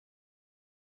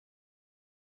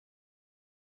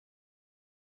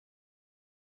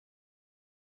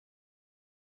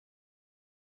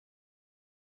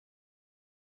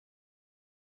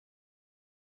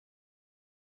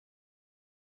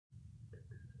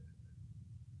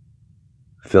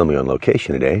Filming on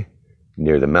location today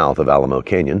near the mouth of Alamo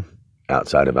Canyon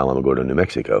outside of Alamogordo, New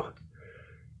Mexico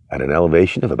at an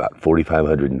elevation of about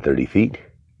 4,530 feet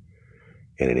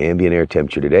and an ambient air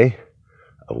temperature today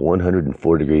of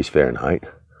 104 degrees Fahrenheit,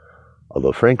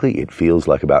 although frankly it feels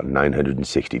like about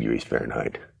 960 degrees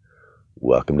Fahrenheit.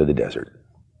 Welcome to the desert.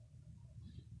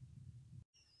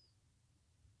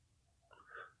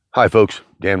 Hi folks,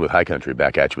 Dan with High Country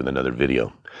back at you with another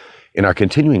video. In our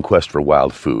continuing quest for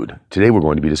wild food, today we're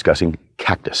going to be discussing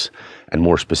cactus, and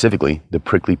more specifically, the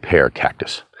prickly pear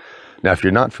cactus. Now, if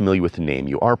you're not familiar with the name,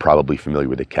 you are probably familiar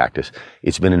with the cactus.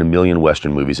 It's been in a million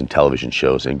Western movies and television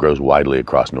shows and grows widely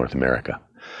across North America.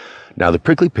 Now, the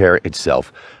prickly pear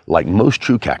itself, like most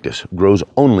true cactus, grows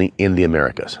only in the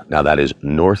Americas. Now, that is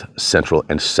North, Central,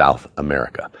 and South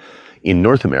America. In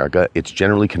North America, it's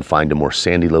generally confined to more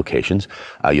sandy locations.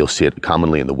 You'll see it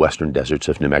commonly in the western deserts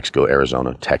of New Mexico,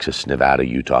 Arizona, Texas, Nevada,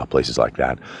 Utah, places like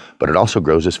that. But it also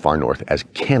grows as far north as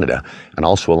Canada and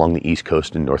also along the East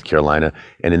Coast in North Carolina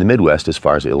and in the Midwest as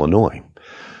far as Illinois.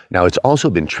 Now, it's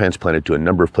also been transplanted to a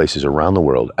number of places around the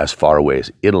world as far away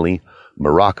as Italy,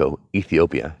 Morocco,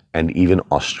 Ethiopia, and even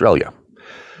Australia.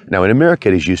 Now, in America,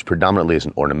 it is used predominantly as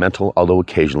an ornamental, although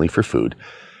occasionally for food.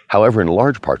 However, in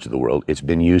large parts of the world, it's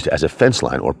been used as a fence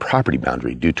line or property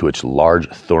boundary due to its large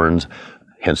thorns,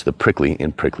 hence the prickly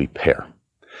and prickly pear.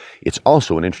 It's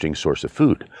also an interesting source of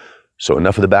food. So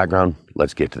enough of the background,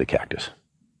 let's get to the cactus.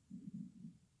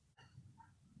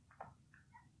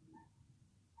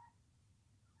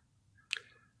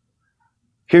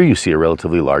 Here you see a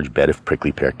relatively large bed of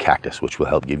prickly pear cactus, which will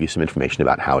help give you some information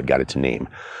about how it got its name.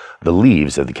 The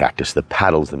leaves of the cactus, the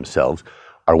petals themselves,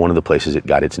 are one of the places it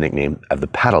got its nickname of the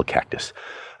paddle cactus.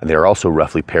 And they are also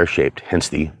roughly pear-shaped, hence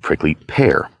the prickly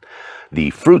pear. The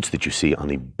fruits that you see on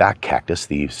the back cactus,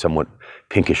 the somewhat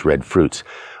pinkish red fruits,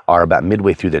 are about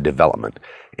midway through their development.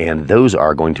 And those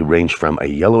are going to range from a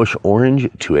yellowish orange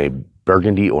to a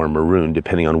burgundy or maroon,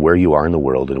 depending on where you are in the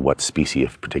world and what species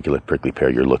of particular prickly pear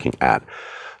you're looking at.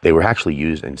 They were actually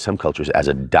used in some cultures as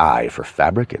a dye for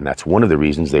fabric, and that's one of the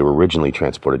reasons they were originally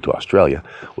transported to Australia,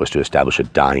 was to establish a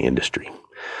dye industry.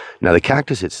 Now, the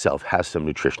cactus itself has some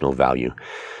nutritional value.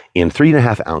 In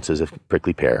 3.5 ounces of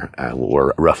prickly pear,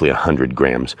 or roughly 100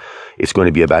 grams, it's going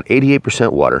to be about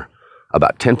 88% water,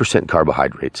 about 10%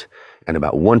 carbohydrates, and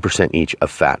about 1% each of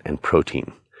fat and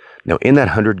protein. Now, in that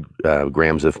 100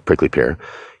 grams of prickly pear,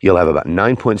 you'll have about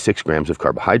 9.6 grams of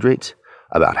carbohydrates,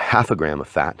 about half a gram of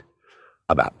fat,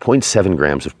 about 0.7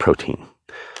 grams of protein.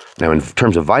 Now, in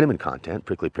terms of vitamin content,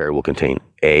 prickly pear will contain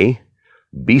A,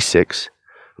 B6,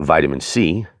 vitamin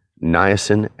C,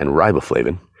 niacin, and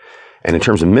riboflavin. And in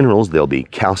terms of minerals, there'll be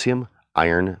calcium,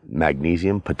 iron,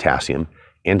 magnesium, potassium,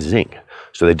 and zinc.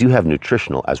 So they do have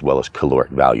nutritional as well as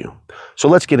caloric value. So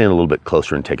let's get in a little bit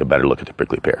closer and take a better look at the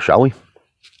prickly pear, shall we?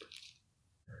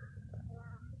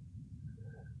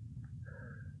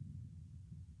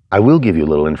 I will give you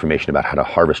a little information about how to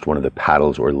harvest one of the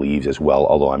petals or leaves as well,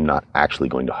 although I'm not actually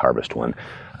going to harvest one.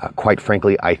 Quite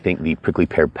frankly, I think the prickly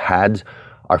pear pads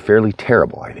are fairly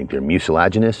terrible. I think they're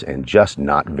mucilaginous and just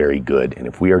not very good. And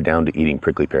if we are down to eating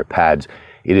prickly pear pads,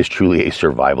 it is truly a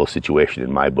survival situation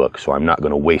in my book, so I'm not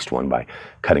going to waste one by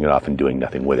cutting it off and doing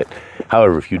nothing with it.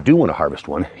 However, if you do want to harvest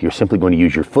one, you're simply going to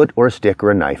use your foot or a stick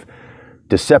or a knife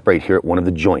to separate here at one of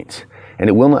the joints. And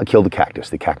it will not kill the cactus.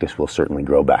 The cactus will certainly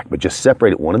grow back, but just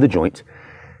separate at one of the joints,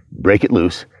 break it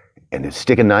loose, and then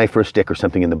stick a knife or a stick or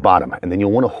something in the bottom. And then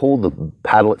you'll want to hold the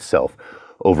paddle itself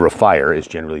over a fire is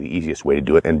generally the easiest way to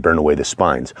do it, and burn away the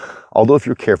spines. Although if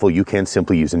you're careful, you can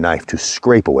simply use a knife to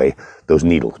scrape away those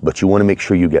needles. But you want to make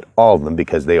sure you get all of them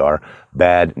because they are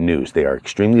bad news. They are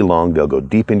extremely long, they'll go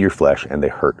deep into your flesh, and they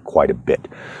hurt quite a bit.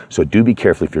 So do be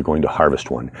careful if you're going to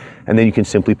harvest one. And then you can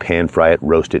simply pan fry it,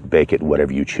 roast it, bake it,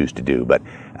 whatever you choose to do. But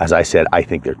as I said, I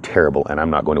think they're terrible, and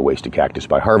I'm not going to waste a cactus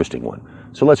by harvesting one.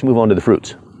 So let's move on to the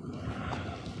fruits.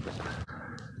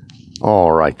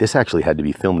 All right, this actually had to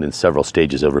be filmed in several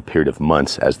stages over a period of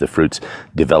months as the fruits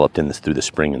developed through the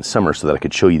spring and summer so that I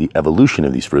could show you the evolution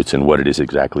of these fruits and what it is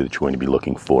exactly that you're going to be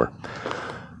looking for.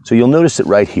 So you'll notice that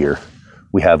right here,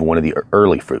 we have one of the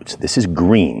early fruits. This is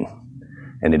green,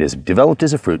 and it is developed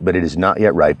as a fruit, but it is not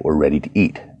yet ripe or ready to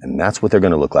eat. And that's what they're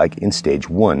going to look like in stage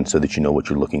 1 so that you know what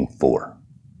you're looking for.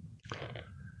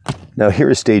 Now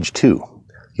here is stage 2.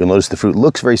 You'll notice the fruit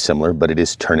looks very similar, but it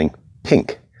is turning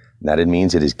pink. That it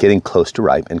means it is getting close to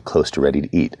ripe and close to ready to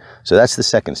eat. So that's the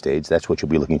second stage. That's what you'll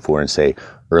be looking for in, say,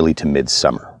 early to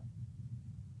mid-summer.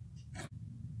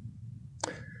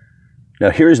 Now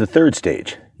here's the third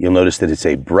stage. you'll notice that it's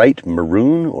a bright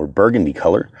maroon or burgundy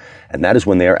color, and that is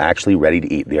when they are actually ready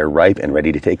to eat. They are ripe and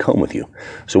ready to take home with you.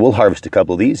 So we'll harvest a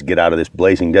couple of these, get out of this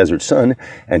blazing desert sun,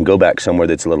 and go back somewhere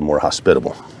that's a little more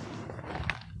hospitable.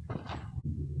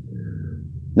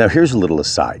 Now here's a little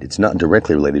aside. It's not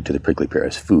directly related to the prickly pear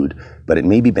as food, but it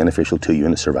may be beneficial to you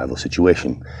in a survival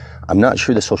situation. I'm not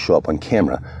sure this will show up on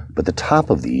camera, but the top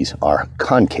of these are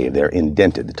concave. They're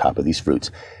indented, the top of these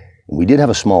fruits. We did have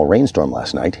a small rainstorm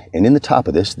last night, and in the top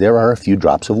of this, there are a few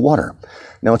drops of water.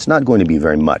 Now, it's not going to be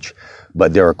very much,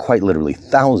 but there are quite literally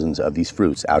thousands of these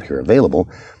fruits out here available.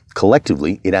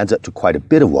 Collectively, it adds up to quite a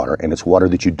bit of water, and it's water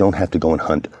that you don't have to go and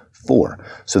hunt for.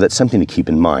 So that's something to keep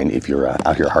in mind if you're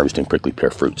out here harvesting prickly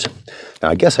pear fruits. Now,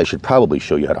 I guess I should probably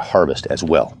show you how to harvest as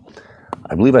well.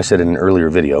 I believe I said in an earlier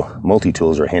video,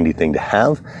 multi-tools are a handy thing to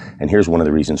have, and here's one of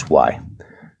the reasons why.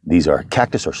 These are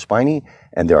cactus or spiny,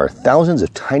 and there are thousands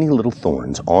of tiny little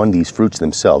thorns on these fruits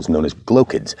themselves known as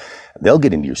glochids. They'll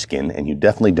get into your skin, and you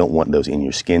definitely don't want those in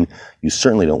your skin. You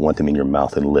certainly don't want them in your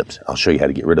mouth and lips. I'll show you how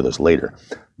to get rid of those later.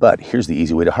 But here's the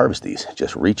easy way to harvest these.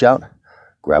 Just reach out,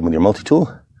 grab them with your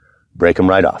multi-tool, break them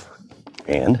right off.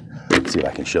 And let's see if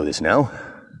I can show this now.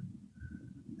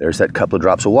 There's that couple of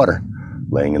drops of water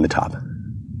laying in the top.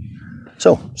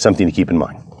 So, something to keep in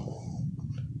mind.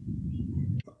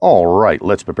 All right,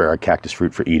 let's prepare our cactus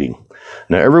fruit for eating.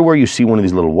 Now, everywhere you see one of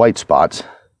these little white spots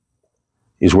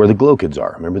is where the glochids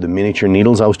are. Remember the miniature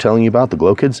needles I was telling you about, the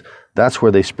glochids? That's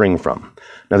where they spring from.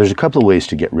 Now, there's a couple of ways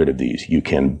to get rid of these. You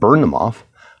can burn them off,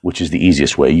 which is the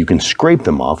easiest way. You can scrape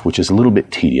them off, which is a little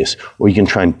bit tedious, or you can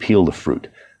try and peel the fruit.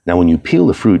 Now, when you peel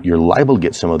the fruit, you're liable to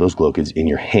get some of those glochids in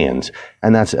your hands,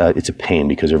 and it's a pain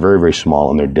because they're very, very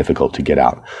small and they're difficult to get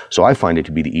out. So I find it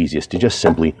to be the easiest to just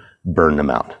simply burn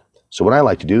them out. So what I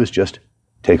like to do is just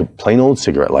take a plain old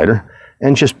cigarette lighter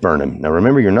and just burn them. Now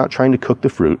remember, you're not trying to cook the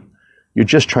fruit, you're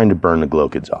just trying to burn the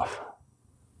glochids off.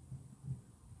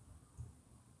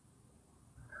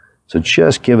 So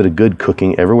just give it a good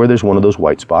cooking everywhere there's one of those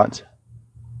white spots,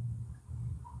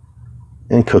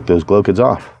 and cook those glochids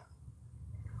off.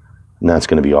 And that's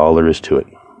going to be all there is to it.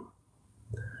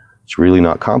 It's really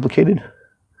not complicated.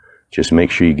 Just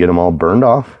make sure you get them all burned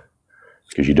off,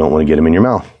 because you don't want to get them in your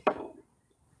mouth.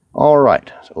 All right,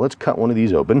 so let's cut one of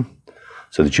these open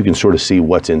so that you can sort of see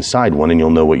what's inside one and you'll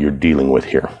know what you're dealing with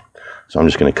here. So I'm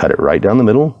just going to cut it right down the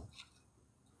middle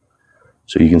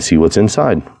so you can see what's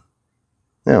inside.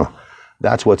 Now,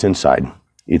 that's what's inside.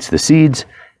 It's the seeds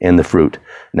and the fruit.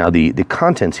 Now, the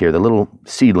contents here, the little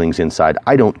seedlings inside,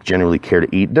 I don't generally care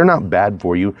to eat. They're not bad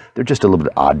for you. They're just a little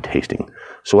bit odd tasting.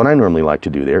 So what I normally like to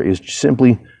do there is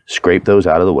simply scrape those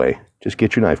out of the way. Just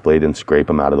get your knife blade and scrape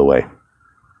them out of the way.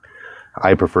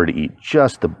 I prefer to eat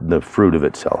just the fruit of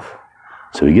itself.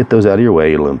 So you get those out of your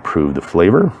way, it'll improve the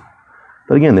flavor.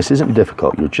 But again, this isn't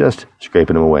difficult. You're just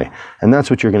scraping them away. And that's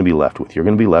what you're going to be left with. You're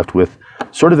going to be left with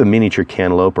sort of a miniature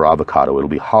cantaloupe or avocado. It'll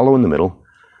be hollow in the middle,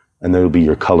 and there will be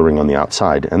your coloring on the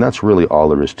outside. And that's really all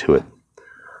there is to it.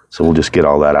 So we'll just get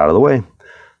all that out of the way.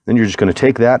 Then you're just going to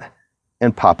take that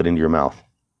and pop it into your mouth.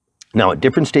 Now, at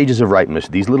different stages of ripeness,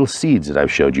 these little seeds that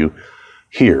I've showed you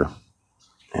here,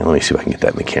 and let me see if I can get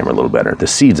that in the camera a little better. The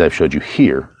seeds I've showed you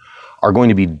here are going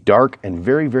to be dark and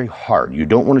very, very hard. You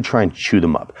don't want to try and chew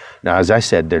them up. Now, as I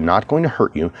said, they're not going to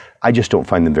hurt you. I just don't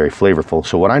find them very flavorful.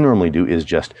 So what I normally do is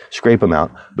just scrape them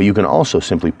out, but you can also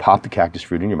simply pop the cactus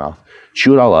fruit in your mouth,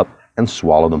 chew it all up, and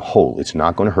swallow them whole. It's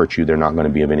not going to hurt you. They're not going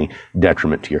to be of any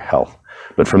detriment to your health.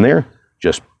 But from there,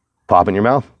 just pop in your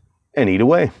mouth and eat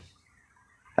away.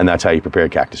 And that's how you prepare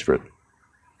cactus fruit.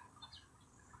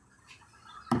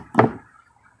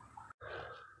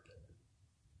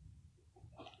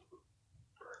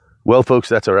 Well, folks,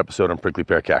 that's our episode on prickly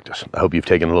pear cactus. I hope you've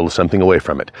taken a little something away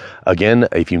from it. Again,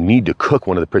 if you need to cook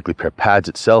one of the prickly pear pads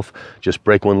itself, just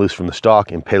break one loose from the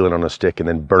stalk, impale it on a stick, and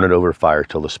then burn it over a fire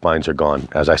till the spines are gone.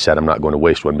 As I said, I'm not going to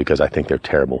waste one because I think they're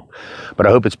terrible. But I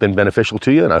hope it's been beneficial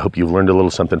to you, and I hope you've learned a little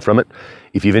something from it.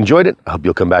 If you've enjoyed it, I hope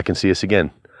you'll come back and see us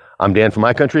again. I'm Dan from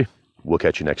my country. We'll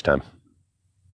catch you next time.